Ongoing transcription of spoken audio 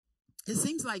it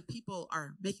seems like people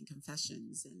are making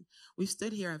confessions, and we've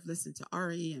stood here. I've listened to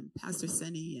Ari and Pastor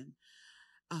Senny, and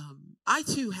I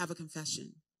too have a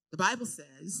confession. The Bible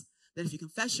says that if you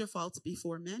confess your faults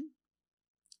before men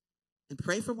and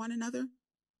pray for one another,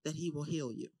 that he will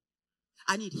heal you.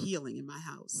 I need healing in my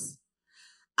house.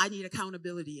 I need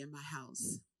accountability in my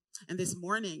house. And this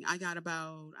morning, I got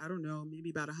about, I don't know, maybe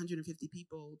about 150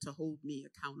 people to hold me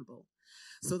accountable.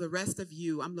 So the rest of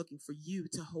you, I'm looking for you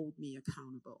to hold me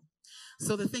accountable.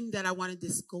 So the thing that I want to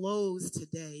disclose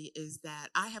today is that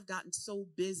I have gotten so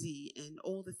busy in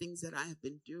all the things that I have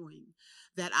been doing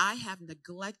that I have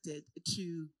neglected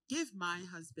to give my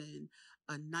husband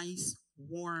a nice,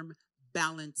 warm,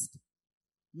 balanced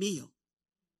meal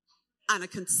on a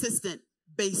consistent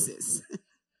basis.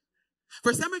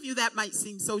 For some of you, that might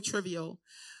seem so trivial,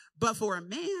 but for a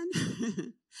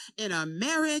man in a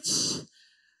marriage,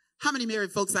 how many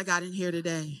married folks I got in here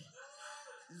today?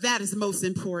 That is most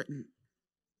important.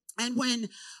 And when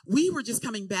we were just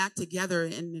coming back together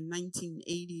in the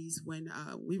 1980s, when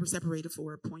we were separated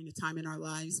for a point of time in our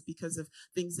lives because of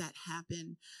things that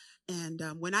happened, and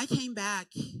when I came back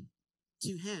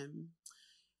to him,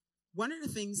 one of the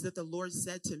things that the Lord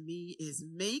said to me is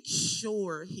make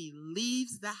sure he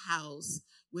leaves the house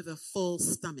with a full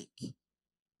stomach.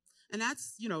 And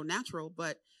that's, natural,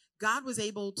 but God was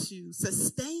able to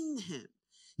sustain him.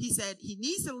 He said he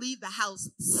needs to leave the house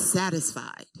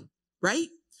satisfied, right?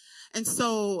 And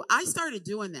so I started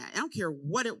doing that. I don't care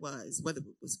what it was, whether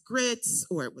it was grits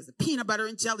or it was a peanut butter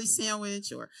and jelly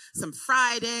sandwich or some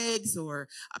fried eggs or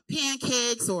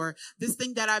pancakes or this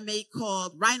thing that I make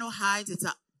called Rhino Hides. It's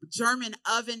a German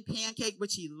oven pancake,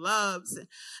 which he loves. And,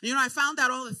 I found out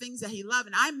all the things that he loved,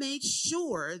 and I made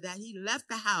sure that he left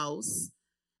the house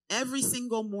every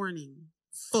single morning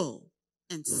full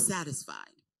and satisfied.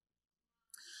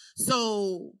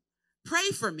 So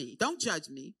pray for me. Don't judge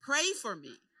me. Pray for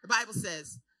me. The Bible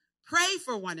says, pray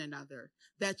for one another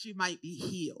that you might be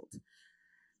healed.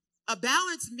 A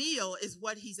balanced meal is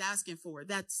what he's asking for.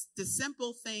 That's the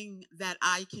simple thing that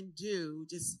I can do.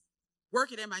 Just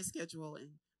work it in my schedule and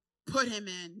put him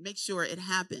in, make sure it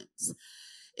happens.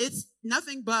 It's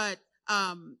nothing but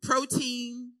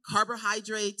protein,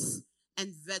 carbohydrates,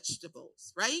 and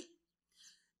vegetables, right?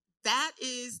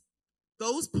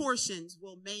 Those portions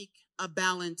will make a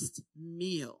balanced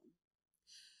meal.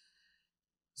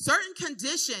 Certain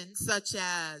conditions such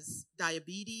as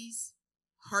diabetes,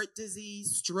 heart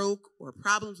disease, stroke, or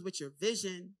problems with your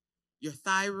vision, your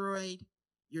thyroid,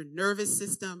 your nervous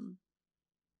system,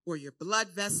 or your blood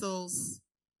vessels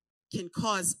can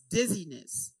cause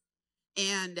dizziness,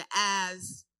 and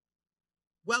as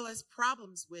well as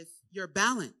problems with your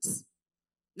balance.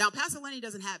 Now, Pastor Lenny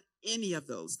doesn't have any of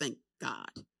those, thank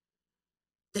God.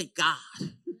 Thank God. Let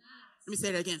me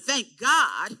say that again. Thank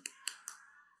God,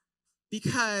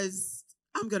 because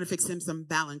I'm going to fix him some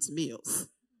balanced meals.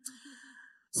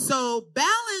 So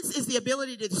balance is the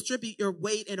ability to distribute your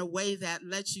weight in a way that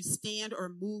lets you stand or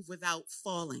move without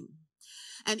falling.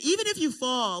 And even if you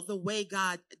fall the way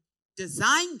God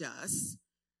designed us,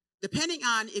 depending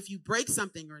on if you break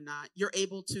something or not, you're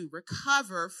able to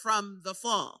recover from the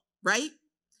fall, right?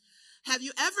 Have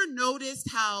you ever noticed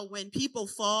how when people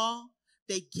fall,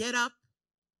 they get up,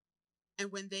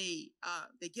 and when they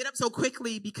get up so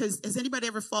quickly because has anybody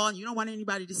ever fallen? You don't want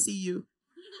anybody to see you.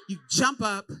 You jump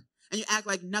up and you act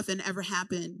like nothing ever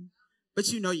happened, but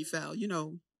you fell.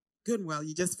 Good and well,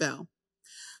 you just fell.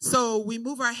 So we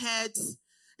move our heads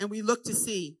and we look to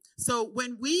see. So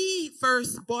when we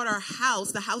first bought our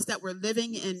house, the house that we're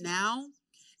living in now,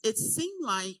 it seemed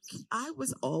like I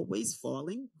was always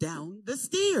falling down the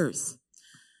stairs.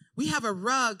 We have a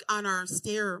rug on our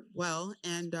stairwell,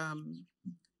 and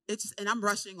I'm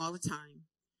rushing all the time.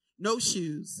 No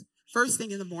shoes. First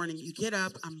thing in the morning, you get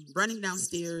up, I'm running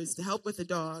downstairs to help with the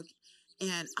dog,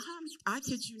 and I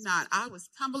kid you not, I was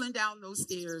tumbling down those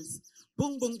stairs,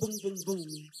 boom, boom, boom, boom, boom,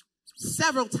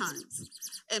 several times.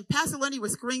 And Pastor Lenny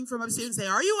would scream from upstairs and say,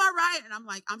 "Are you all right?" And I'm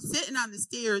like, I'm sitting on the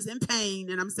stairs in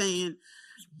pain, and I'm saying,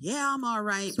 "Yeah, I'm all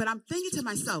right." But I'm thinking to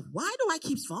myself, why do I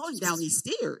keep falling down these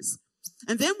stairs?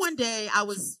 And then one day I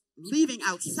was leaving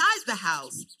outside the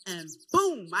house, and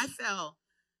boom, I fell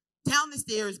down the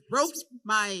stairs, broke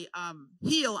my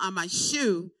heel on my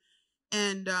shoe.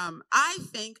 And I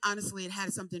think, honestly, it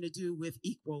had something to do with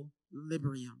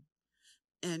equilibrium.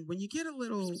 And when you get a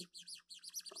little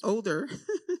older,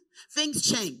 things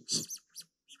change.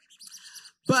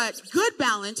 But good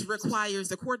balance requires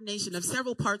the coordination of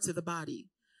several parts of the body.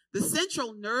 The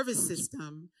central nervous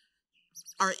system,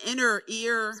 our inner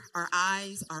ear, our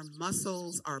eyes, our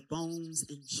muscles, our bones,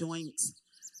 and joints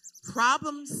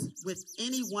Problems with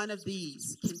any one of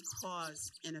these can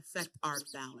cause and affect our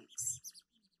balance.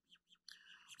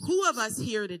 Who of us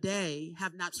here today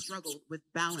have not struggled with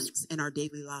balance in our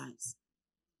daily lives?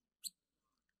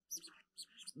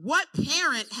 What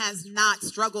parent has not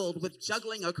struggled with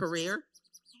juggling a career,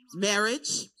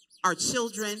 marriage, our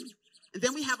children, and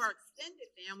then we have our extended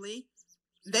family.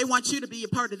 They want you to be a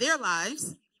part of their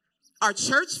lives, our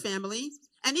church family,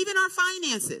 and even our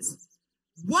finances.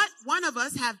 What one of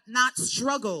us have not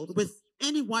struggled with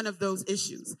any one of those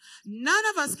issues? None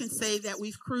of us can say that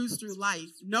we've cruised through life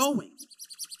knowing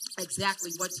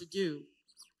exactly what to do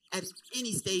at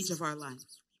any stage of our life.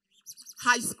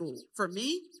 High school, for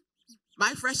me,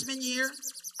 my freshman year,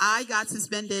 I got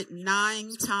suspended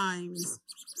 9 times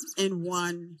in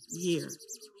 1 year.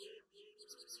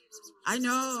 I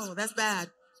know, that's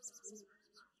bad.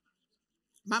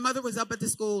 My mother was up at the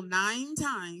school 9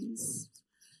 times.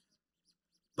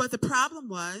 But the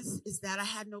problem is that I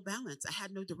had no balance. I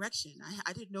had no direction.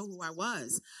 I didn't know who I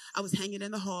was. I was hanging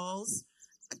in the halls.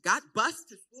 I got bused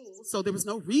to school, so there was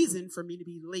no reason for me to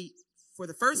be late for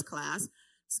the first class.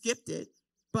 Skipped it.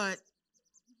 But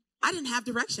I didn't have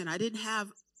direction. I didn't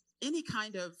have any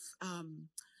kind of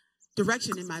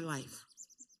direction in my life.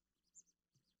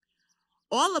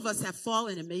 All of us have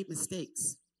fallen and made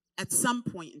mistakes at some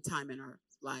point in time in our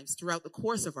lives, throughout the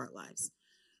course of our lives.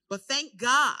 But thank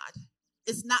God,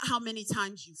 it's not how many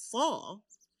times you fall,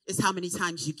 it's how many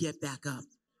times you get back up.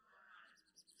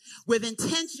 With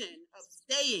intention of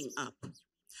staying up.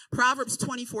 Proverbs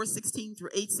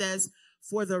 24:16-8 says,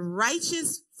 "For the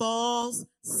righteous falls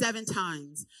 7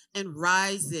 times and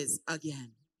rises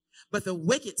again, but the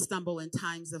wicked stumble in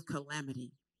times of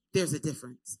calamity." There's a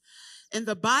difference. In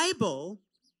the Bible,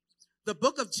 the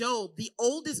book of Job, the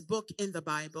oldest book in the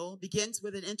Bible, begins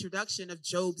with an introduction of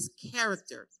Job's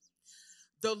character.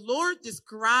 The Lord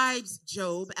describes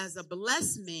Job as a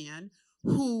blessed man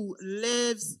who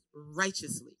lives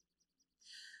righteously.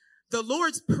 The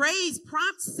Lord's praise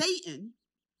prompts Satan,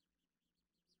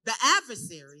 the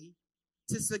adversary,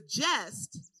 to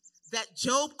suggest that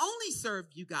Job only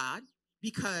served you, God,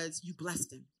 because you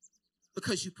blessed him,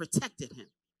 because you protected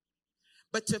him.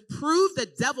 But to prove the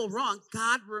devil wrong,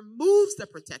 God removes the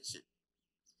protection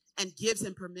and gives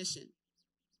him permission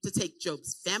to take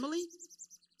Job's family,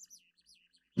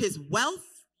 his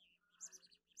wealth,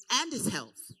 and his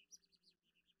health.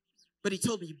 But he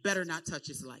told me, you better not touch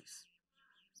his life.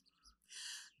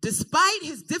 Despite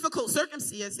his difficult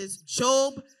circumstances,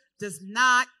 Job does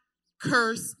not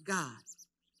curse God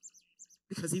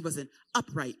because he was an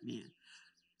upright man,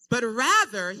 but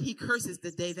rather he curses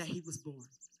the day that he was born.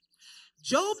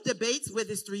 Job debates with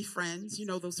his 3 friends, you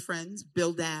know those friends,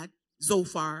 Bildad,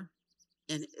 Zophar,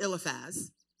 and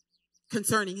Eliphaz,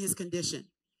 concerning his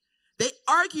condition. They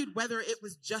argued whether it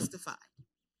was justified,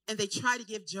 and they tried to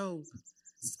give Job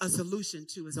a solution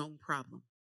to his own problem.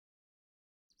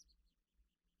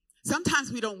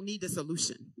 Sometimes we don't need a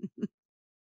solution.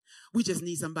 We just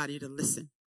need somebody to listen,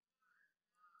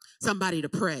 somebody to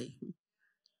pray,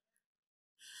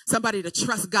 somebody to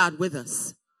trust God with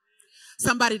us,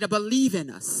 somebody to believe in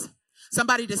us,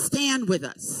 somebody to stand with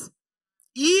us,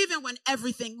 even when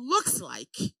everything looks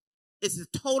like it's a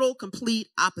total,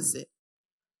 complete opposite.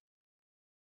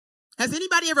 Has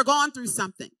anybody ever gone through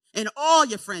something and all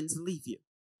your friends leave you,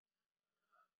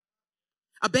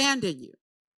 abandon you,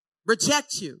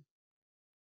 reject you?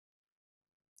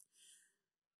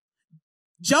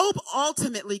 Job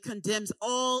ultimately condemns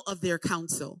all of their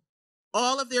counsel,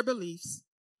 all of their beliefs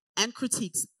and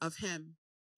critiques of him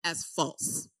as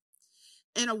false.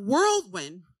 In a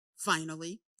whirlwind,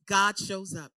 finally, God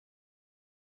shows up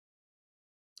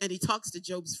and he talks to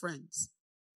Job's friends.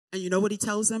 And you know what he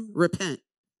tells them? Repent.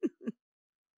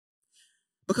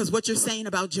 Because what you're saying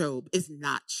about Job is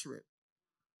not true.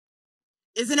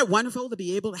 Isn't it wonderful to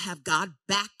be able to have God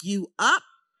back you up?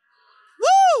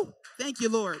 Woo! Thank you,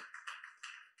 Lord.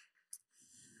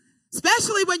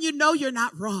 Especially when you know you're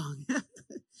not wrong.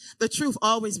 The truth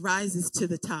always rises to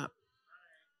the top.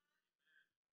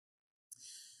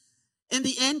 In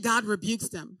the end, God rebukes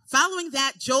them. Following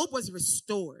that, Job was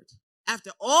restored.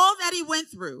 After all that he went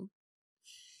through,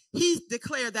 he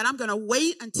declared that I'm going to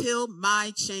wait until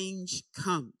my change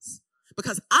comes,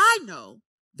 because I know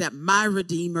that my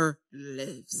Redeemer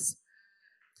lives.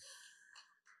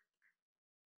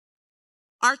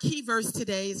 Our key verse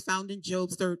today is found in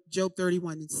Job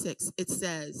 31:6. It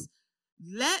says,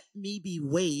 "Let me be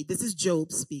weighed." This is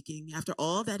Job speaking after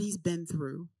all that he's been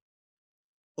through,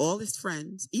 all his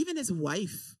friends, even his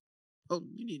wife. Oh,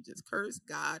 you need to just curse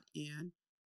God and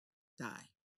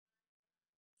die.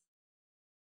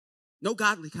 No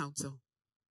godly counsel.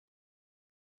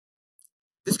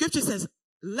 The scripture says,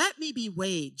 let me be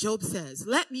weighed. Job says,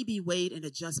 let me be weighed in a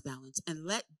just balance and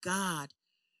let God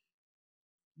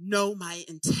know my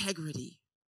integrity.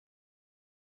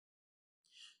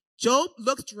 Job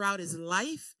looks throughout his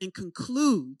life and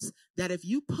concludes that if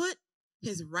you put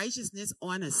his righteousness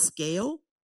on a scale,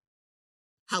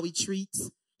 how he treats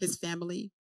his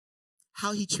family,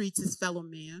 how he treats his fellow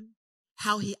man,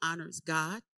 how he honors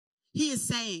God, he is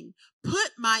saying,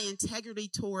 put my integrity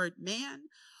toward man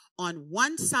on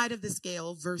one side of the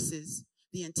scale versus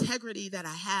the integrity that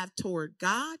I have toward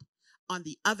God on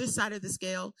the other side of the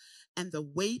scale, and the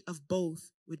weight of both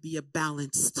would be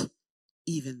balanced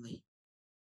evenly.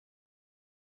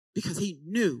 Because he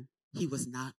knew he was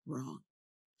not wrong.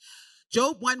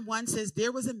 Job 1:1 says,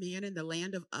 there was a man in the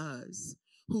land of Uz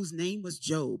whose name was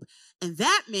Job, and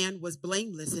that man was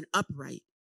blameless and upright,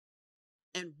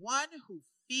 and one who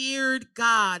feared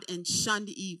God and shunned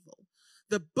evil.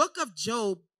 The book of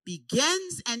Job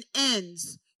begins and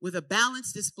ends with a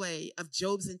balanced display of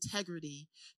Job's integrity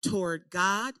toward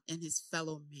God and his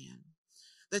fellow man.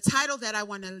 The title that I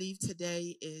want to leave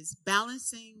today is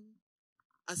Balancing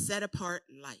a Set-Apart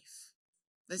Life.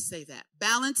 Let's say that.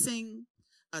 Balancing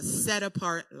a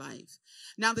set-apart life.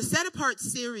 Now, the set-apart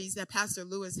series that Pastor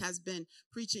Lewis has been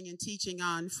preaching and teaching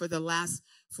on for the last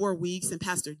 4 weeks, and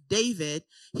Pastor David,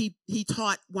 he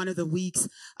taught one of the weeks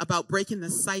about breaking the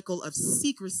cycle of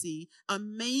secrecy.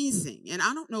 Amazing. And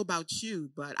I don't know about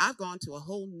you, but I've gone to a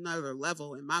whole nother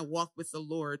level in my walk with the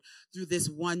Lord through this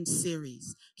one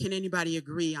series. Can anybody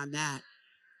agree on that?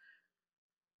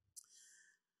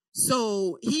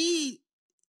 So he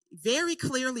very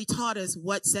clearly taught us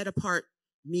what set apart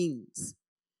means.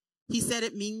 He said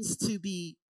it means to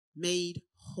be made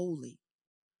holy.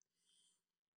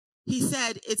 He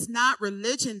said it's not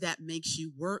religion that makes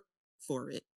you work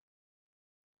for it.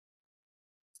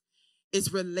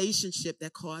 It's relationship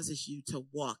that causes you to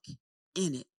walk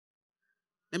in it.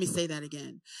 Let me say that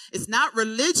again. It's not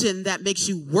religion that makes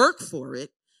you work for it.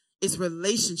 It's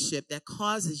relationship that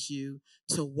causes you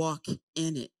to walk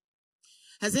in it.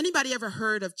 Has anybody ever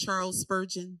heard of Charles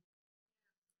Spurgeon?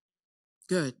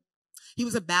 Good. He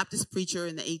was a Baptist preacher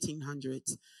in the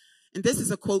 1800s. And this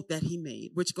is a quote that he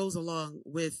made, which goes along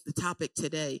with the topic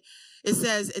today. It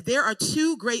says, there are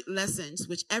two great lessons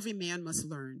which every man must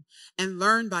learn, and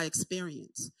learn by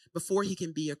experience, before he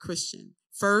can be a Christian.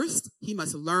 First, he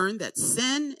must learn that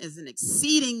sin is an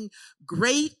exceeding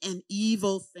great and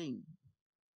evil thing.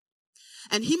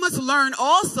 And he must learn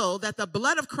also that the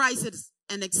blood of Christ is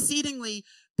an exceedingly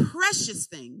precious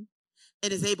thing,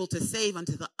 and is able to save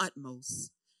unto the utmost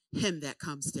him that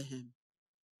comes to him.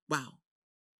 Wow.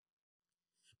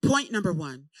 Point number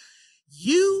 1,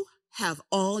 you have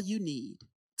all you need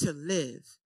to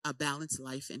live a balanced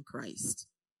life in Christ.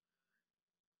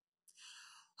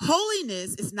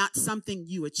 Holiness is not something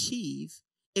you achieve.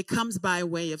 It comes by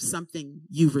way of something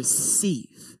you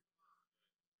receive.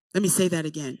 Let me say that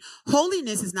again.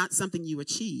 Holiness is not something you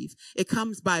achieve. It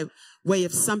comes by way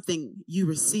of something you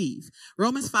receive.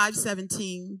 Romans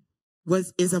 5:17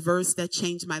 is a verse that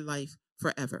changed my life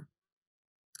forever.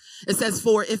 It says,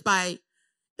 for if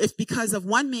because of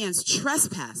one man's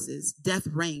trespasses, death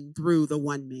reigned through the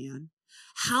one man,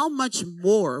 how much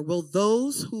more will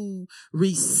those who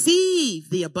receive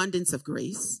the abundance of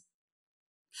grace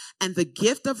and the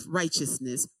gift of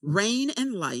righteousness reign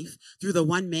in life through the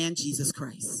one man, Jesus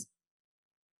Christ?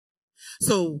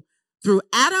 So through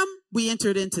Adam, we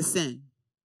entered into sin.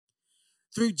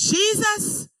 Through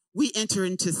Jesus, we enter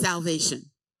into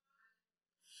salvation.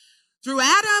 Through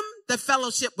Adam, the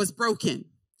fellowship was broken.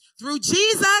 Through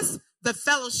Jesus, the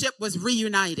fellowship was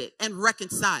reunited and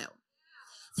reconciled.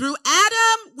 Through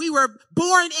Adam, we were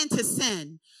born into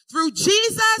sin. Through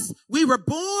Jesus, we were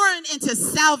born into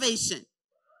salvation.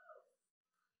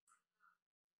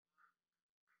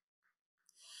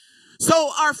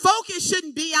 So our focus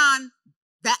shouldn't be on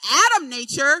the Adam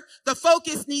nature. The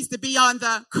focus needs to be on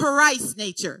the Christ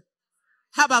nature.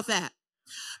 How about that?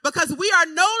 Because we are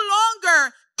no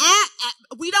longer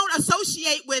we don't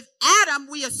associate with Adam,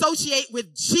 we associate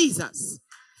with Jesus.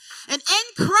 And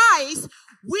in Christ,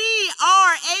 we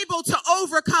are able to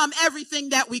overcome everything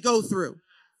that we go through.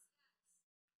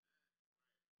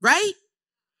 Right?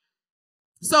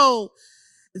 So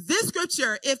this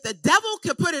scripture, if the devil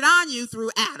can put it on you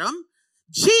through Adam,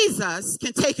 Jesus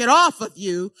can take it off of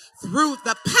you through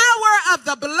the power of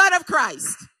the blood of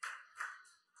Christ.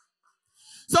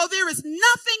 So there is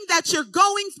nothing that you're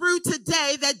going through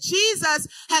today that Jesus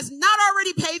has not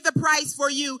already paid the price for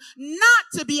you not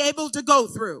to be able to go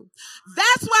through.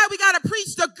 That's why we got to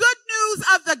preach the good news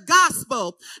of the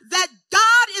gospel, that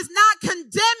God is not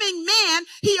condemning man.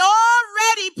 He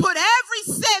already put every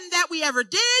sin that we ever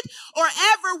did or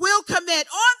ever will commit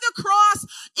on the cross,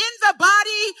 in the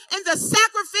body, in the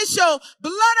sacrificial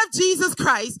blood of Jesus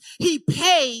Christ. He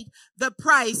paid the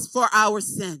price for our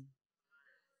sin.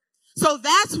 So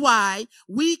that's why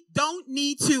we don't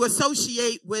need to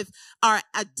associate with our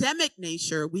Adamic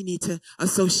nature. We need to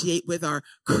associate with our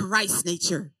Christ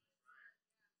nature,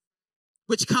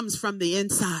 which comes from the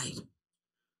inside.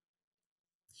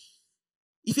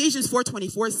 Ephesians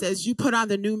 4:24 says, you put on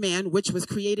the new man, which was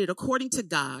created according to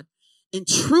God in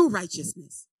true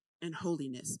righteousness and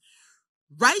holiness.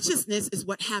 Righteousness is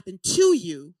what happened to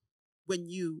you when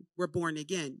you were born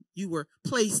again. You were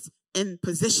placed in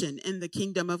position in the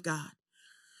kingdom of God.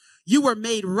 You were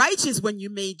made righteous when you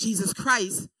made Jesus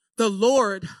Christ the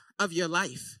Lord of your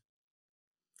life.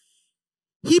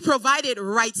 He provided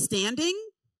right standing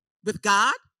with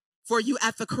God for you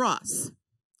at the cross.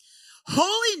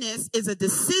 Holiness is a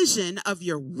decision of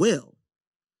your will.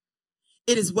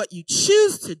 It is what you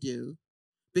choose to do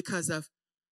because of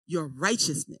your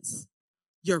righteousness,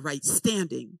 your right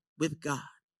standing with God.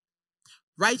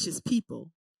 Righteous people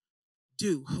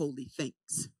do holy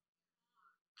things.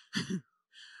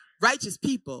 Righteous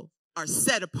people are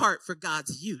set apart for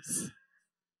God's use.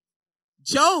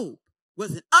 Job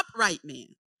was an upright man,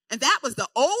 and that was the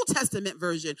Old Testament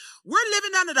version. We're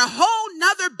living under the whole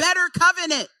nother better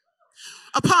covenant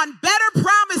upon better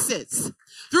promises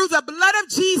through the blood of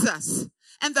Jesus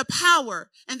and the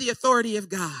power and the authority of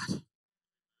God.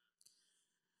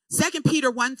 2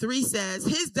 Peter 1:3 says,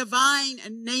 his divine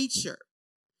nature,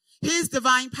 his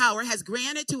divine power has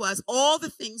granted to us all the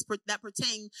things that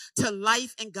pertain to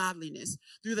life and godliness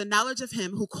through the knowledge of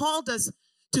him who called us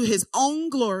to his own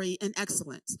glory and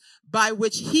excellence, by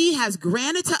which he has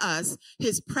granted to us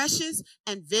his precious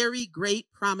and very great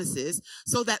promises,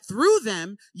 so that through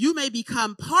them you may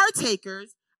become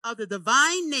partakers of the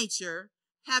divine nature,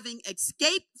 having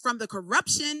escaped from the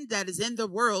corruption that is in the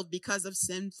world because of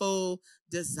sinful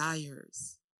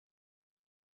desires.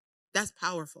 That's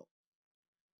powerful.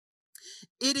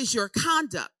 It is your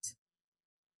conduct,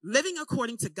 living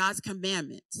according to God's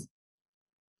commandments.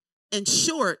 In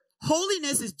short,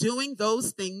 holiness is doing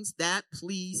those things that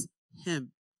please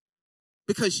him,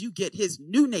 because you get his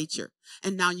new nature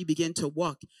and now you begin to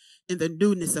walk in the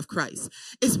newness of Christ.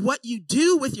 It's what you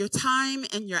do with your time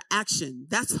and your action.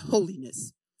 That's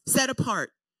holiness, set apart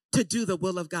to do the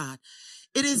will of God.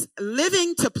 It is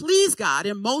living to please God,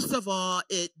 and most of all,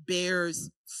 it bears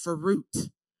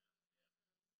fruit.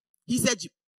 He said,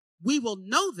 we will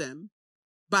know them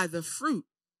by the fruit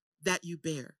that you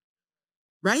bear,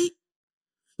 right?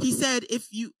 He said, if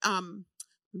you, let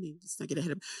me just not get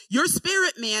ahead of him. Your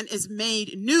spirit man is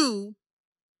made new,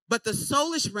 but the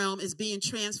soulish realm is being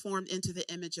transformed into the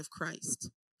image of Christ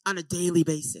on a daily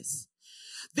basis.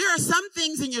 There are some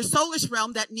things in your soulish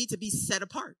realm that need to be set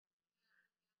apart.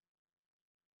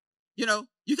 You know,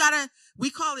 you gotta,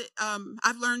 we call it,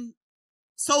 I've learned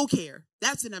soul care.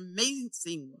 That's an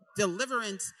amazing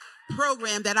deliverance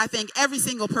program that I think every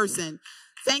single person,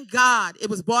 thank God it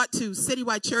was brought to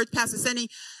Citywide Church, Pastor Senny,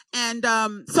 and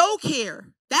soul care.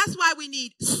 That's why we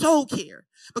need soul care,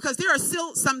 because there are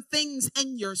still some things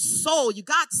in your soul. You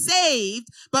got saved,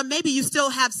 but maybe you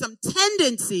still have some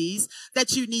tendencies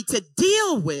that you need to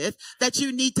deal with, that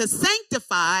you need to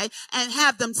sanctify and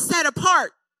have them set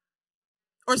apart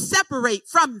or separate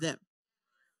from them.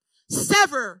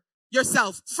 Sever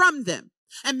yourself from them.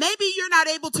 And maybe you're not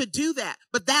able to do that,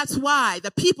 but that's why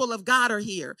the people of God are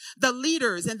here. The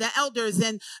leaders and the elders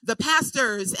and the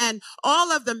pastors and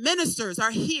all of the ministers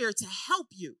are here to help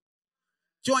you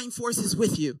join forces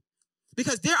with you,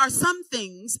 because there are some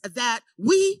things that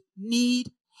we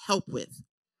need help with.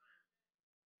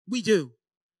 We do.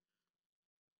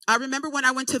 I remember when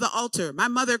I went to the altar, my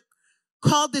mother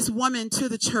called this woman to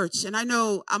the church. And I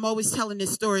know I'm always telling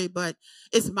this story, but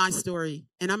it's my story.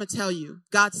 And I'm going to tell you,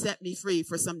 God set me free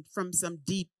from some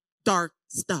deep, dark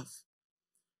stuff.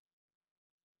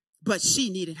 But she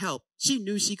needed help. She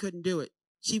knew she couldn't do it.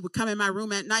 She would come in my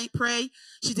room at night, pray.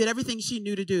 She did everything she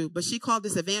knew to do. But she called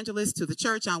this evangelist to the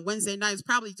church on Wednesday nights,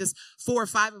 probably just 4 or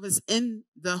 5 of us in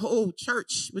the whole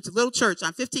church, which is a little church on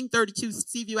 1532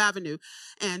 Seaview Avenue.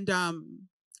 And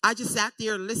I just sat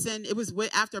there and listened. It was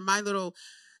after my little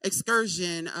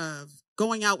excursion of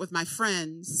going out with my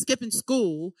friends, skipping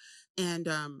school, and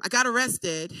I got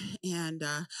arrested. And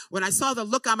when I saw the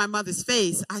look on my mother's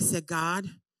face, I said, God,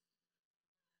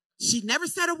 she never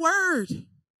said a word.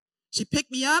 She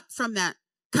picked me up from that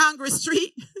Congress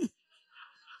Street.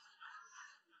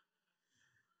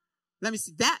 Let me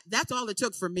see. That's all it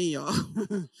took for me, y'all.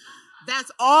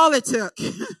 That's all it took.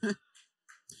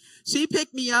 She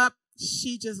picked me up.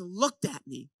 She just looked at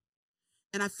me.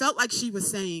 And I felt like she was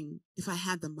saying, if I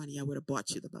had the money, I would have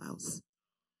bought you the blouse.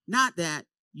 Not that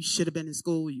you should have been in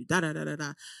school, you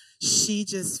da-da-da-da-da. She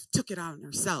just took it out on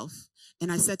herself.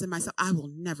 And I said to myself, I will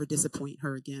never disappoint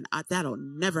her again. That'll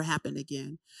never happen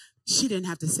again. She didn't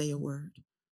have to say a word.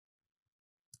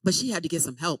 But she had to get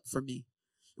some help from me.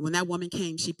 When that woman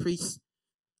came, she preached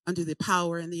under the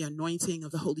power and the anointing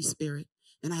of the Holy Spirit.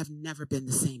 And I have never been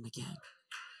the same again.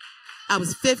 I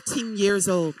was 15 years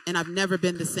old and I've never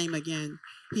been the same again.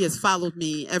 He has followed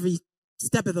me every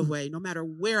step of the way. No matter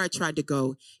where I tried to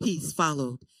go, he's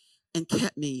followed and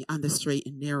kept me on the straight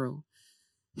and narrow.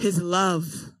 His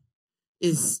love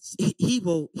is, he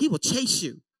will chase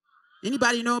you.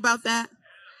 Anybody know about that?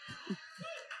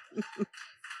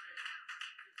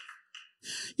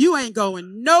 You ain't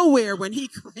going nowhere when he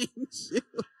claims you.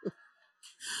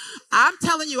 I'm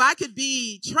telling you, I could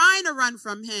be trying to run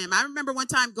from him. I remember one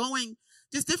time going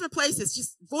just different places,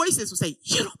 just voices would say,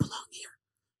 you don't belong here.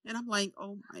 And I'm like,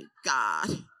 oh my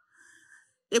God.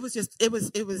 It was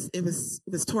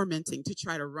tormenting to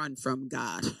try to run from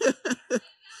God.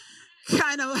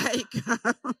 Kind of like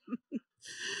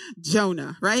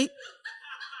Jonah, right?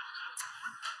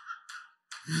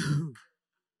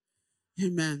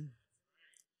 Amen.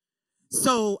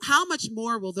 So how much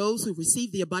more will those who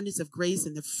receive the abundance of grace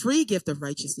and the free gift of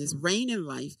righteousness reign in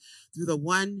life through the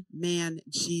one man,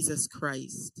 Jesus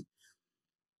Christ?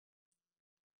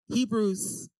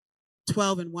 Hebrews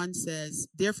 12:1 says,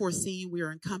 therefore, seeing we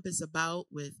are encompassed about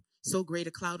with so great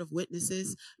a cloud of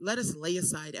witnesses, let us lay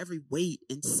aside every weight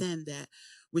and sin that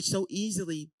which so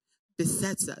easily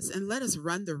besets us, and let us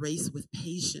run the race with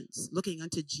patience, looking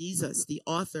unto Jesus, the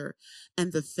author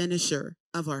and the finisher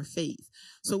of our faith.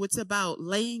 So it's about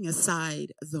laying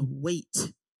aside the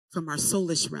weight from our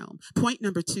soulish realm. Point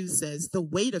number 2 says the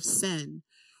weight of sin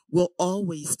will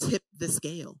always tip the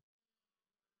scale.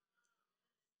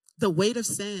 The weight of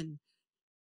sin,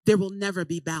 there will never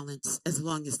be balance as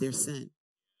long as there's sin.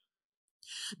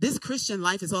 This Christian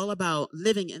life is all about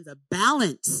living in the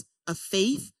balance of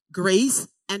faith, grace,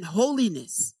 and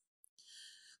holiness.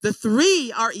 The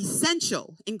 3 are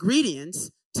essential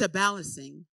ingredients to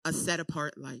balancing a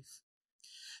set-apart life.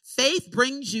 Faith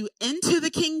brings you into the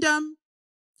kingdom,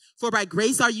 for by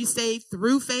grace are you saved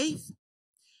through faith.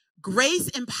 Grace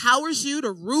empowers you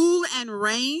to rule and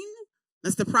reign.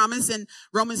 That's the promise in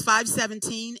Romans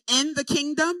 5:17, in the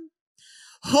kingdom.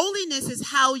 Holiness is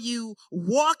how you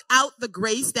walk out the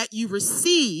grace that you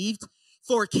received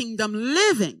for kingdom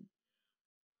living.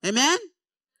 Amen?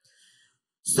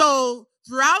 So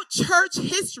throughout church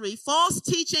history, false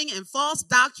teaching and false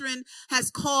doctrine has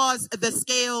caused the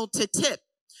scale to tip.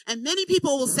 And many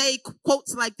people will say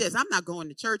quotes like this, I'm not going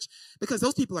to church because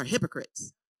those people are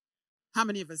hypocrites. How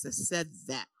many of us have said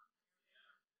that?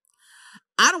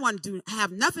 I don't want to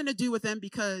have nothing to do with them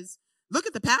because look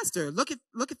at the pastor, look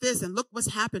at this and look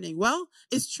what's happening. Well,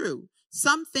 it's true.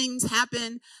 Some things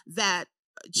happen that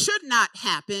should not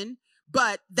happen,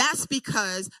 but that's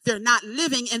because they're not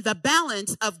living in the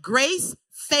balance of grace,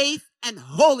 faith, and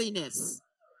holiness.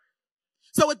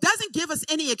 So it doesn't give us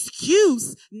any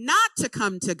excuse not to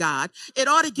come to God. It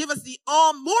ought to give us the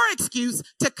all more excuse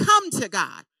to come to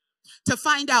God, to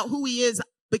find out who he is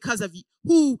because of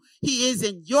who he is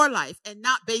in your life and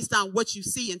not based on what you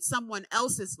see in someone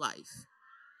else's life.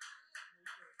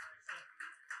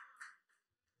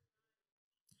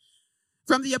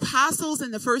 From the apostles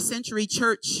in the first century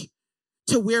church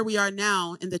to where we are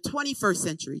now in the 21st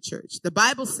century church, the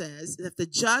Bible says that the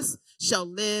just shall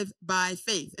live by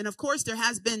faith. And of course, there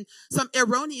has been some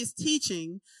erroneous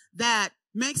teaching that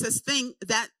makes us think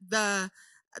that the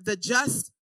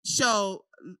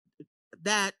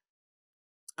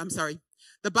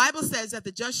Bible says that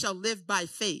the just shall live by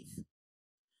faith,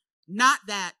 not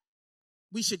that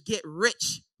we should get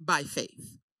rich by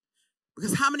faith.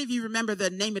 Because how many of you remember the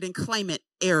name it and claim it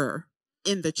error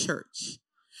in the church?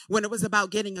 When it was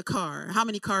about getting a car, how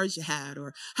many cars you had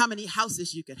or how many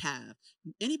houses you could have.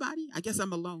 Anybody? I guess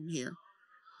I'm alone here.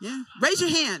 Yeah. Raise your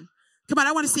hand. Come on,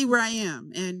 I want to see where I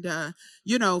am. And,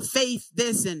 faith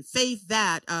this and faith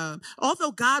that.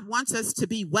 Although God wants us to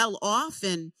be well off,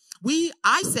 and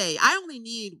I say I only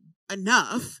need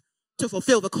enough to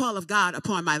fulfill the call of God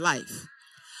upon my life.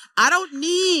 I don't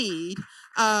need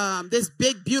this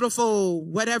big, beautiful,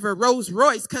 whatever, Rolls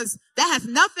Royce, because that has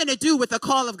nothing to do with the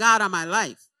call of God on my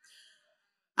life.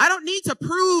 I don't need to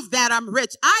prove that I'm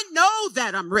rich. I know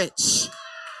that I'm rich.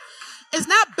 It's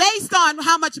not based on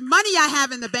how much money I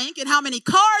have in the bank and how many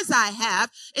cars I have.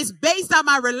 It's based on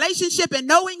my relationship and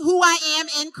knowing who I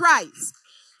am in Christ.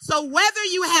 So whether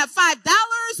you have $5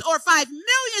 or $5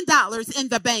 million in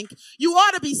the bank, you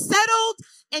ought to be settled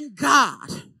in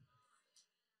God.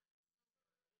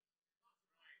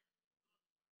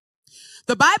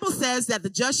 The Bible says that the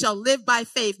just shall live by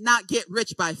faith, not get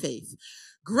rich by faith.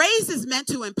 Grace is meant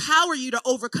to empower you to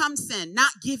overcome sin,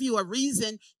 not give you a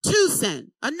reason to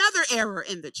sin. Another error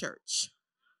in the church.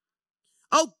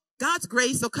 Oh, God's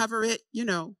grace will cover it. You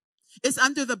know, it's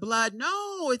under the blood.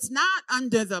 No, it's not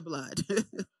under the blood.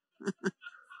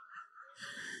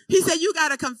 He said, you got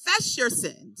to confess your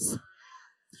sins.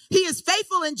 He is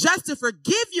faithful and just to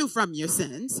forgive you from your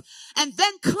sins and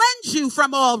then cleanse you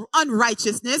from all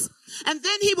unrighteousness. And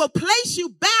then he will place you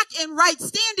back in right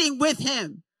standing with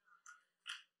him.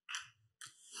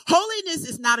 Holiness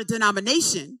is not a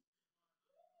denomination,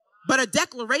 but a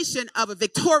declaration of a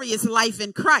victorious life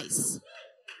in Christ.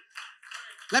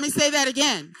 Let me say that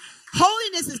again.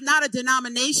 Holiness is not a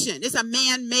denomination. It's a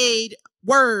man-made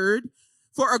word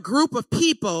for a group of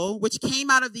people which came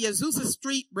out of the Azusa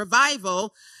Street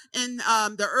revival in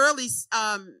the early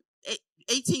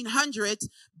 1800s,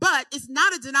 but it's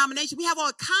not a denomination. We have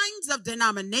all kinds of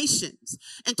denominations,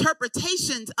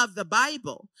 interpretations of the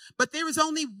Bible, but there is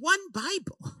only one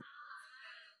Bible.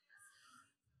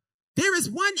 There is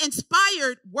one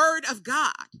inspired word of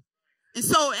God. And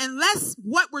so unless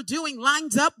what we're doing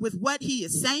lines up with what he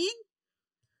is saying,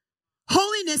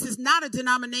 holiness is not a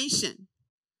denomination,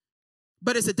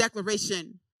 but it's a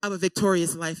declaration of a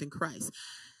victorious life in Christ.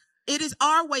 It is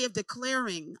our way of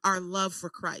declaring our love for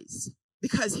Christ,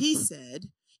 because he said,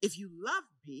 if you love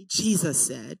me, Jesus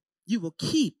said, you will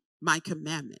keep my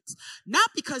commandments. Not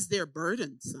because they're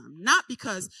burdensome, not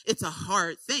because it's a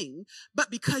hard thing,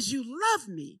 but because you love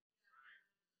me.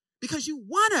 Because you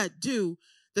want to do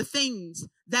the things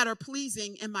that are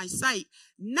pleasing in my sight,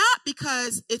 not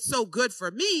because it's so good for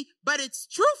me, but it's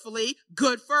truthfully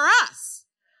good for us.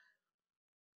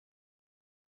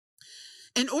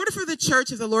 In order for the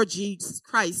church of the Lord Jesus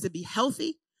Christ to be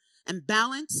healthy and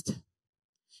balanced,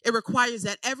 it requires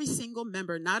that every single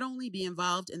member not only be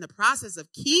involved in the process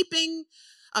of keeping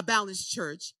a balanced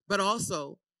church, but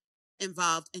also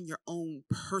involved in your own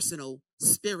personal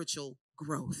spiritual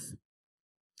growth.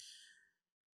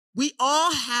 We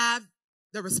all have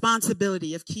the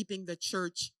responsibility of keeping the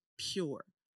church pure.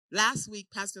 Last week,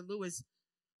 Pastor Lewis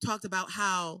talked about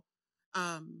how,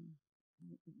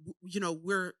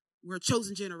 we're a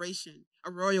chosen generation,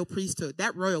 a royal priesthood.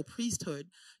 That royal priesthood,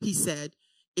 he said,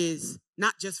 is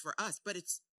not just for us, but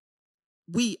it's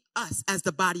us as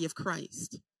the body of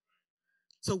Christ.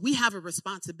 So we have a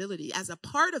responsibility as a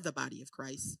part of the body of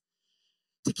Christ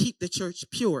to keep the church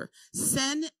pure.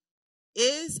 Sin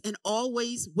is and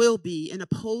always will be an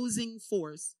opposing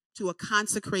force to a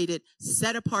consecrated,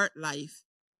 set-apart life,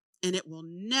 and it will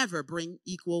never bring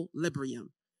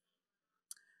equilibrium.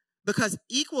 Because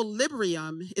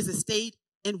equilibrium is a state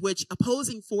in which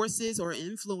opposing forces or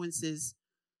influences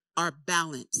are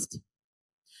balanced.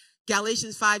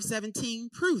 Galatians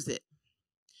 5:17 proves it.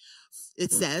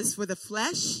 It says, for the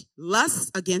flesh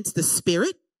lusts against the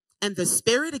spirit, and the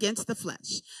spirit against the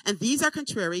flesh. And these are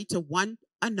contrary to one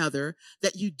another,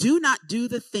 that you do not do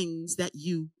the things that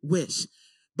you wish.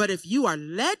 But if you are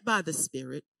led by the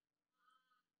Spirit,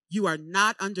 you are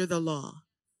not under the law.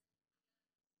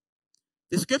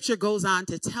 The scripture goes on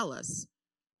to tell us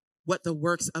what the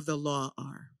works of the law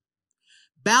are.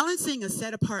 Balancing a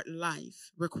set-apart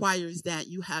life requires that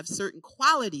you have certain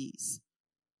qualities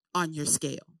on your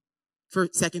scale. For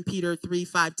 2 Peter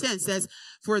 3:5-10 says,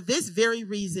 for this very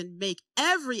reason, make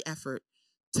every effort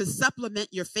to supplement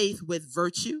your faith with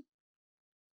virtue,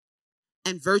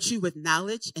 and virtue with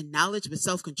knowledge, and knowledge with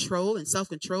self-control, and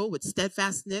self-control with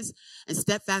steadfastness, and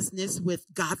steadfastness with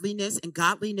godliness, and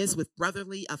godliness with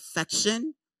brotherly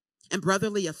affection, and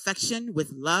brotherly affection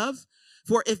with love.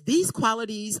 For if these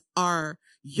qualities are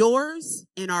yours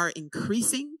and are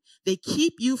increasing, they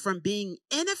keep you from being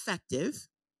ineffective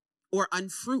or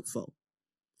unfruitful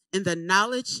in the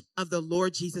knowledge of the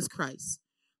Lord Jesus Christ.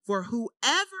 For whoever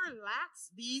lacks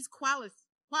these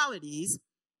qualities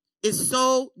is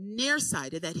so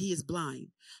nearsighted that he is blind,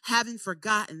 having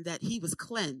forgotten that he was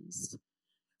cleansed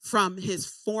from his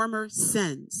former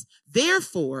sins.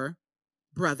 Therefore,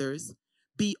 brothers,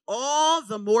 be all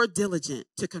the more diligent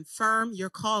to confirm your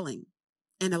calling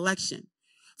and election.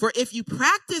 For if you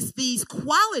practice these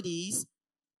qualities,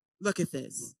 look at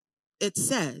this. It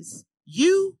says,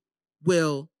 you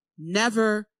will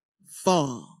never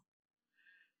fall.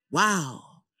 Wow.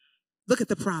 Look at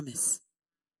the promise.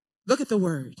 Look at the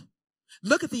word.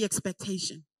 Look at the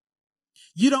expectation.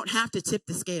 You don't have to tip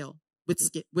the scale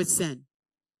with sin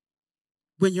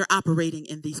when you're operating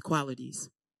in these qualities.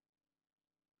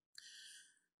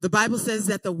 The Bible says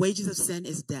that the wages of sin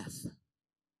is death,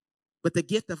 but the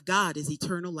gift of God is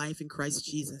eternal life in Christ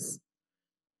Jesus.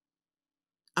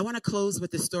 I want to close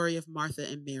with the story of Martha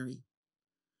and Mary.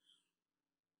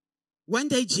 One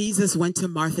day, Jesus went to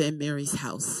Martha and Mary's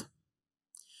house.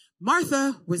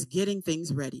 Martha was getting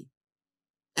things ready.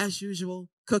 As usual,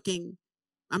 cooking.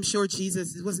 I'm sure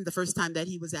Jesus, it wasn't the first time that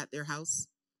he was at their house.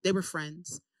 They were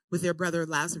friends with their brother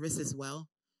Lazarus as well.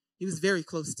 He was very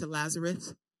close to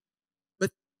Lazarus.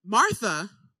 But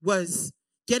Martha was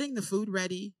getting the food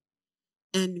ready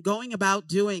and going about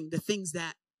doing the things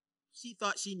that she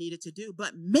thought she needed to do.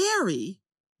 But Mary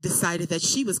decided that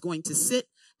she was going to sit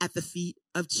at the feet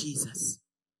of Jesus.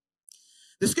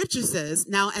 The scripture says,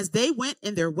 now as they went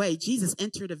in their way, Jesus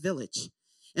entered a village,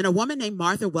 and a woman named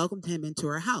Martha welcomed him into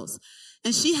her house.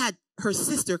 And she had her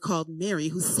sister called Mary,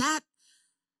 who sat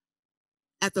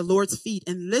at the Lord's feet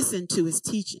and listened to his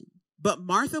teaching. But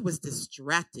Martha was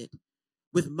distracted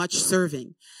with much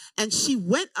serving. And she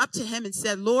went up to him and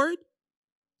said, Lord,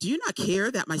 do you not care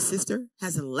that my sister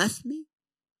has left me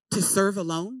to serve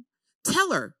alone?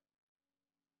 Tell her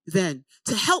then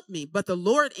to help me. But the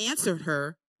Lord answered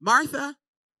her, Martha,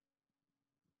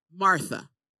 Martha,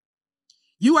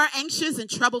 you are anxious and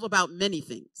troubled about many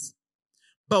things,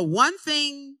 but one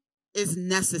thing is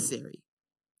necessary.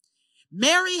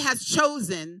 Mary has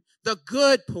chosen the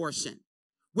good portion,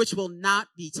 which will not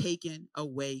be taken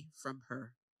away from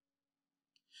her.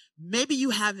 Maybe you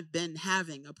haven't been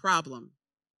having a problem,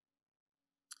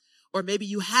 or maybe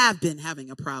you have been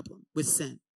having a problem with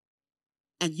sin,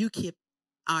 and you keep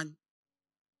on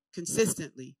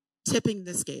consistently tipping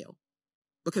the scale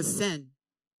because sin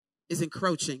is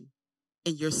encroaching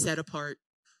in your set-apart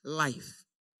life.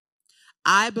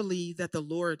 I believe that the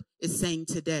Lord is saying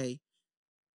today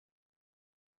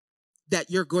that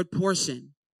your good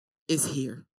portion is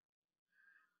here.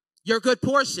 Your good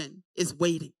portion is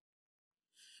waiting.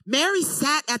 Mary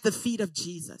sat at the feet of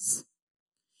Jesus,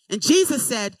 and Jesus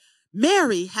said,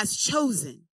 Mary has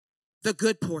chosen the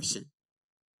good portion.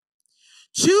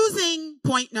 Choosing,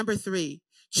 point number 3,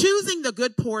 choosing the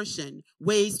good portion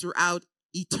weighs throughout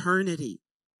eternity.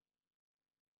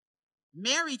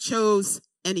 Mary chose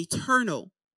an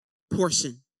eternal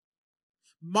portion.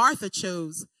 Martha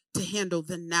chose to handle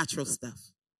the natural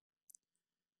stuff.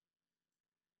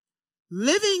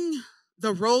 Living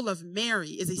the role of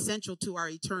Mary is essential to our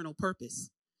eternal purpose.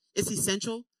 It's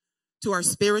essential to our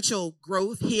spiritual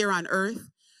growth here on earth.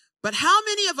 But how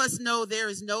many of us know there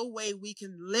is no way we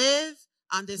can live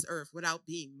on this earth without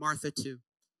being Martha too?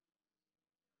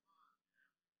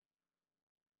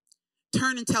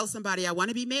 Turn and tell somebody, I want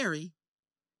to be Mary,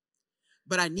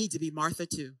 but I need to be Martha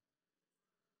too.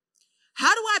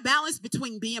 How do I balance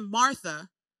between being Martha,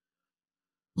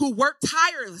 who worked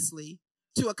tirelessly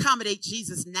to accommodate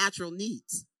Jesus' natural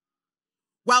needs,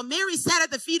 while Mary sat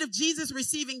at the feet of Jesus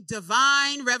receiving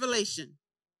divine revelation?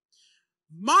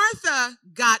 Martha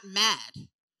got mad.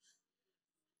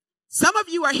 Some of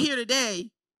you are here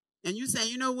today and you say,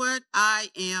 you know what? I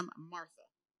am Martha.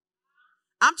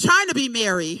 I'm trying to be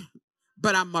Mary,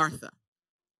 but I'm Martha.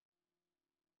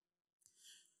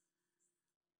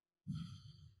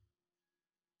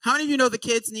 How many of you know the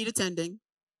kids need attending?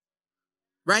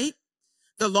 Right?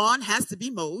 The lawn has to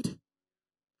be mowed.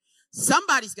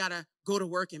 Somebody's got to go to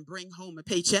work and bring home a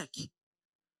paycheck.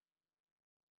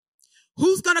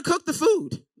 Who's going to cook the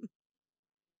food?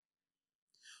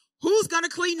 Who's going to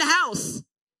clean the house?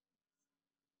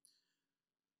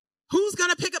 Who's going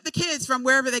to pick up the kids from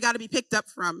wherever they got to be picked up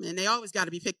from? And they always got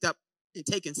to be picked up and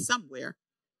taken somewhere.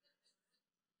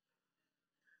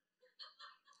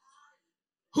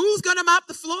 Who's going to mop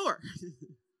the floor?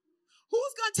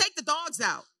 Who's going to take the dogs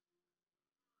out?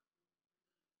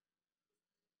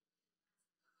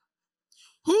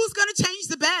 Who's going to change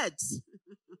the beds?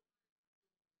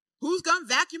 Who's going to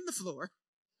vacuum the floor?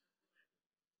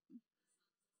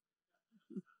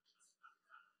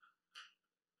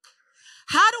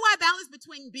 How do I balance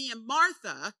between being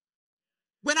Martha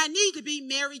when I need to be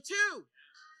Mary too?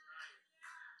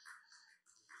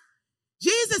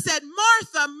 Jesus said,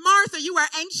 Martha, Martha, you are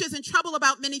anxious and troubled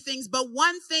about many things, but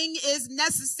one thing is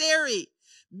necessary.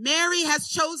 Mary has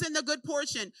chosen the good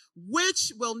portion,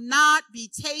 which will not be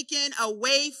taken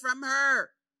away from her.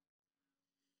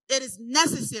 It is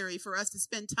necessary for us to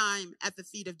spend time at the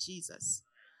feet of Jesus.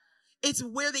 It's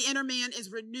where the inner man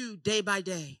is renewed day by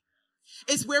day.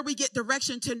 It's where we get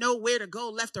direction to know where to go,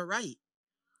 left or right.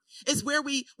 It's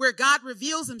where God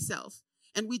reveals himself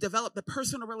and we develop the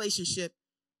personal relationship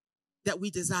that we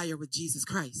desire with Jesus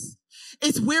Christ.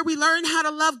 It's where we learn how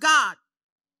to love God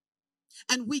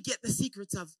and we get the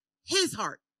secrets of his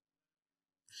heart.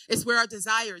 It's where our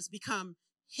desires become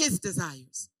his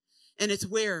desires. And it's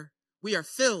where we are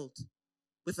filled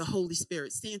with the Holy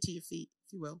Spirit. Stand to your feet,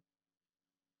 if you will.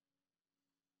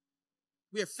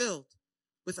 We are filled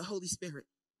with the Holy Spirit.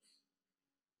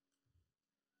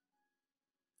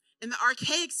 In the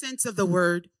archaic sense of the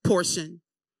word portion,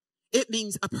 it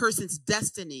means a person's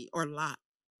destiny or lot.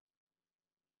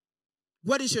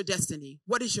 What is your destiny?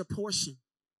 What is your portion?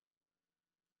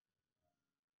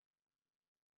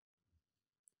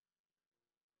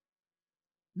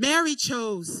 Mary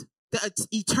chose the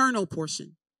eternal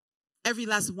portion. Every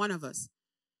last one of us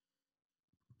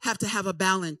have to have a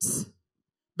balance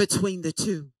between the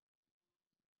two.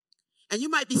 And you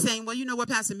might be saying, well, you know what,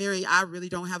 Pastor Mary, I really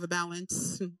don't have a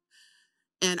balance.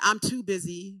 And I'm too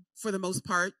busy, for the most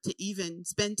part, to even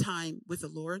spend time with the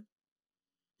Lord.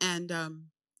 And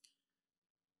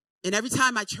every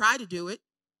time I try to do it,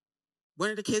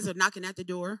 one of the kids are knocking at the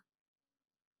door,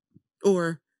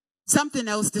 or something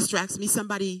else distracts me.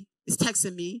 Somebody is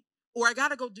texting me, or I got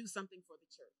to go do something for the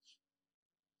church,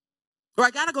 or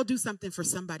I got to go do something for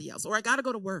somebody else, or I got to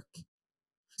go to work.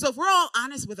 So if we're all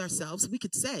honest with ourselves, we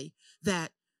could say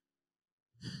that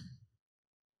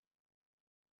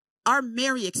our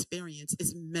Mary experience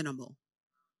is minimal.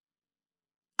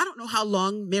 I don't know how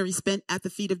long Mary spent at the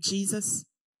feet of Jesus,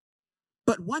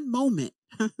 but one moment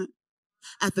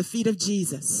at the feet of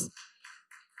Jesus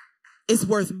is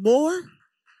worth more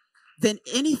than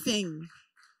anything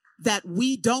that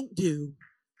we don't do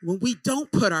when we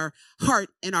don't put our heart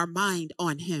and our mind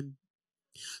on him.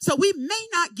 So we may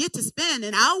not get to spend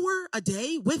an hour a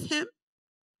day with him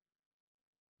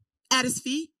at his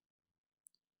feet.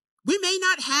 We may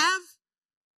not have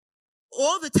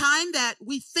all the time that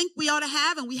we think we ought to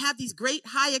have, and we have these great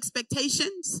high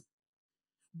expectations.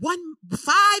 5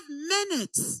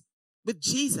 minutes with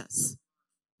Jesus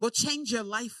will change your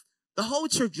life, the whole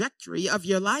trajectory of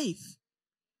your life.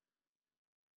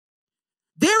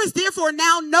 There is therefore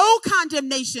now no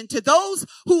condemnation to those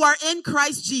who are in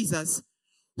Christ Jesus,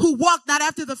 who walk not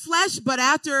after the flesh, but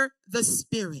after the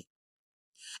Spirit.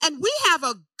 And we have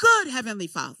a good Heavenly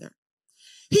Father.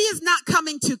 He is not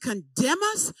coming to condemn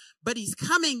us, but he's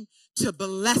coming to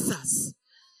bless us.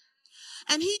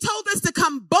 And he told us to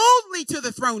come boldly to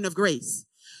the throne of grace,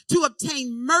 to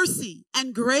obtain mercy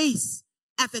and grace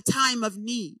at the time of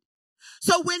need.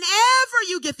 So whenever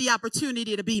you get the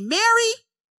opportunity to be Mary,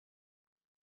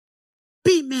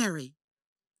 be Mary.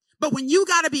 But when you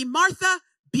got to be Martha,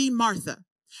 be Martha.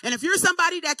 And if you're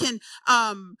somebody that can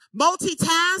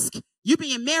multitask, you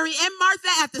being Mary and Martha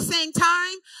at the same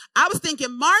time. I was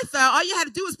thinking, Martha, all you had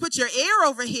to do was put your ear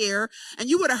over here and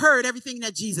you would have heard everything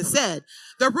that Jesus said.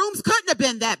 The rooms couldn't have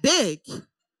been that big.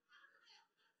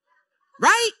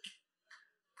 Right?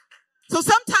 So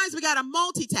sometimes we got to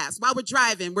multitask. While we're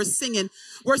driving, we're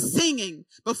singing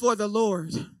before the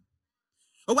Lord.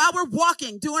 Or while we're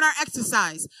walking, doing our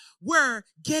exercise, we're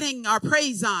getting our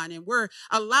praise on and we're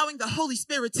allowing the Holy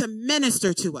Spirit to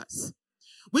minister to us.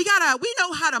 We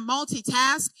know how to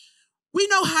multitask. We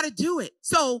know how to do it.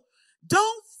 So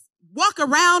don't walk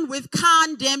around with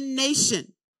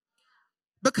condemnation,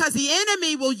 because the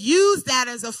enemy will use that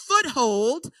as a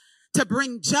foothold to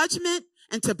bring judgment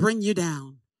and to bring you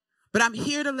down. But I'm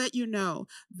here to let you know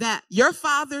that your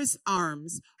Father's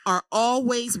arms are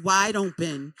always wide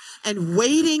open and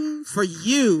waiting for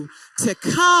you to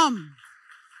come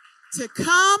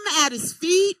at his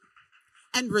feet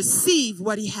and receive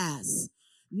what he has.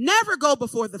 Never go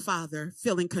before the Father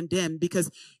feeling condemned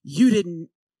because you didn't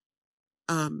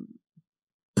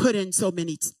put in so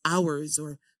many hours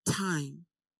or time.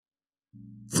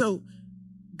 So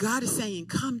God is saying,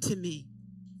 come to me.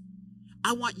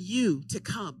 I want you to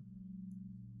come.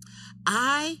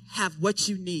 I have what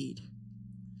you need.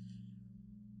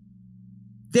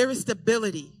 There is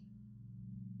stability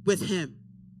with him.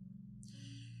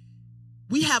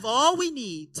 We have all we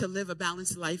need to live a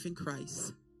balanced life in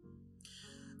Christ.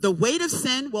 The weight of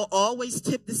sin will always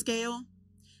tip the scale,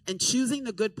 and choosing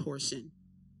the good portion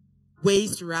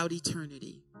weighs throughout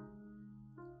eternity.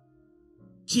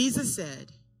 Jesus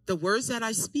said, the words that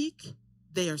I speak,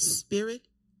 they are spirit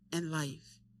and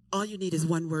life. All you need is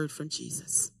one word from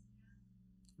Jesus.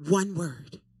 One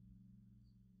word.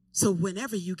 So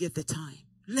whenever you get the time,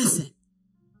 listen.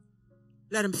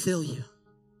 Let him fill you.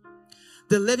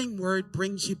 The living word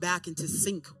brings you back into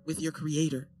sync with your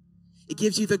Creator. It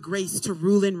gives you the grace to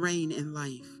rule and reign in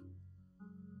life.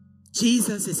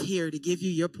 Jesus is here to give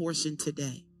you your portion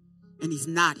today. And he's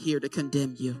not here to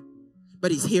condemn you,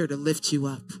 but he's here to lift you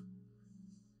up.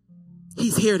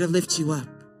 He's here to lift you up.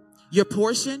 Your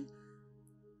portion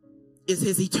is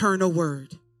his eternal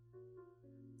word.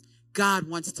 God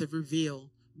wants to reveal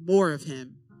more of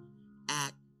him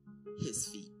at his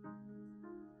feet.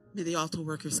 May the altar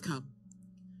workers come.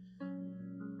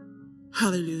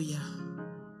 Hallelujah.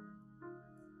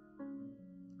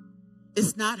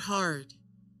 It's not hard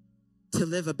to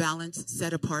live a balanced,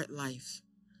 set-apart life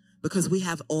because we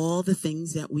have all the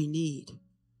things that we need.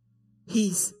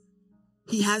 He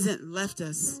hasn't left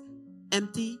us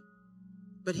empty,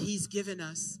 but he's given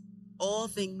us all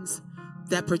things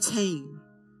that pertain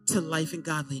to life and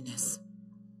godliness.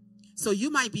 So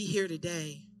you might be here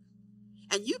today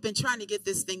and you've been trying to get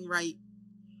this thing right.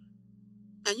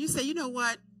 And you say, you know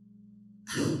what?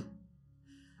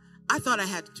 I thought I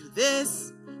had to do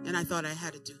this, and I thought I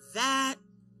had to do that.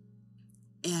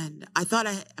 And I thought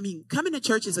coming to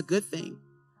church is a good thing.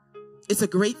 It's a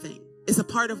great thing. It's a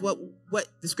part of what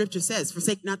the scripture says.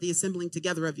 Forsake not the assembling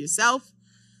together of yourself,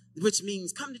 which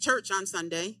means come to church on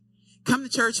Sunday. Come to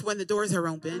church when the doors are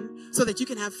open so that you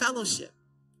can have fellowship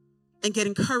and get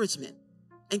encouragement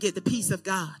and get the peace of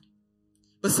God.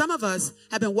 But some of us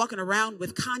have been walking around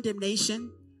with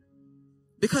condemnation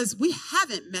because we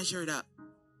haven't measured up,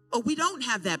 or we don't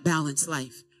have that balanced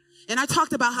life. And I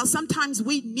talked about how sometimes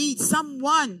we need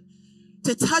someone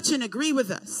to touch and agree with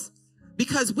us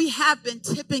because we have been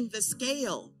tipping the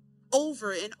scale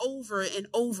over and over and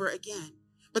over again.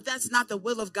 But that's not the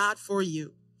will of God for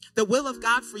you. The will of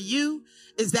God for you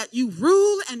is that you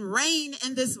rule and reign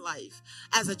in this life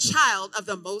as a child of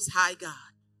the Most High God.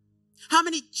 How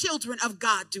many children of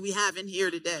God do we have in here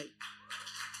today?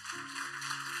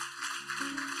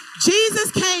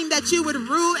 Jesus came that you would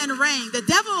rule and reign. The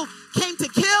devil came to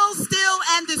kill, steal,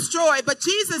 and destroy. But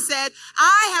Jesus said,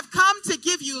 I have come to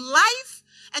give you life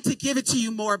and to give it to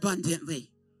you more abundantly.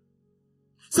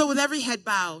 So with every head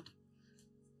bowed,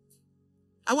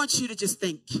 I want you to just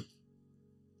think.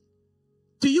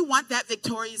 Do you want that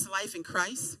victorious life in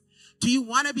Christ? Do you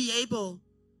want to be able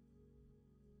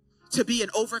to be an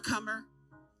overcomer,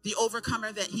 the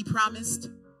overcomer that he promised?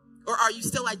 Or are you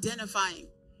still identifying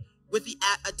with the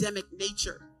Adamic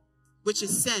nature, which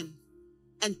is sin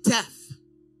and death?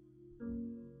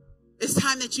 It's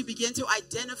time that you begin to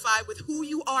identify with who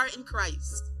you are in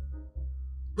Christ,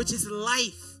 which is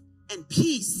life and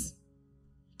peace.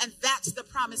 And that's the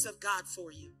promise of God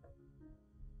for you.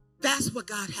 That's what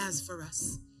God has for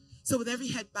us. So with every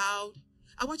head bowed,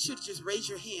 I want you to just raise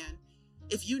your hand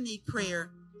if you need prayer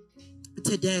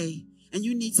today and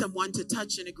you need someone to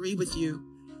touch and agree with you.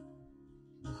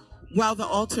 While the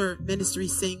altar ministry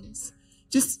sings,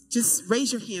 just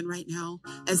raise your hand right now.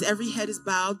 As every head is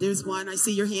bowed, there's one. I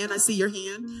see your hand. I see your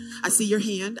hand. I see your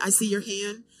hand. I see your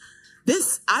hand.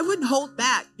 This, I wouldn't hold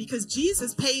back because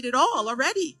Jesus paid it all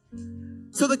already.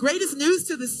 So the greatest news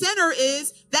to the sinner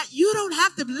is that you don't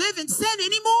have to live in sin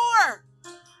anymore.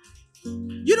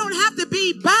 You don't have to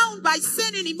be bound by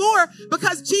sin anymore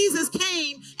because Jesus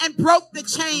came and broke the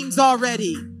chains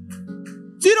already.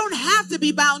 You don't have to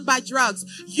be bound by drugs.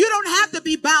 You don't have to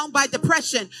be bound by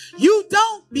depression. You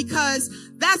don't, because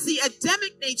that's the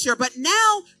Adamic nature. But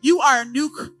now you are a new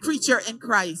creature in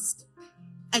Christ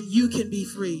and you can be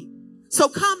free. So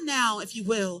come now, if you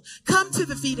will, come to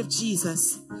the feet of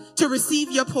Jesus to receive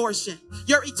your portion,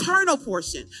 your eternal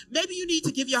portion. Maybe you need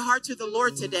to give your heart to the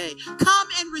Lord today. Come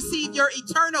and receive your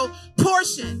eternal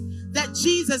portion that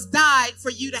Jesus died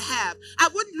for you to have. I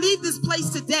wouldn't leave this place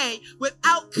today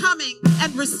without coming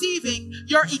and receiving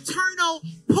your eternal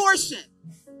portion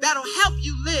that'll help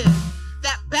you live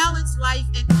that balanced life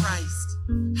in Christ.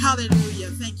 Hallelujah.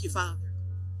 Thank you, Father.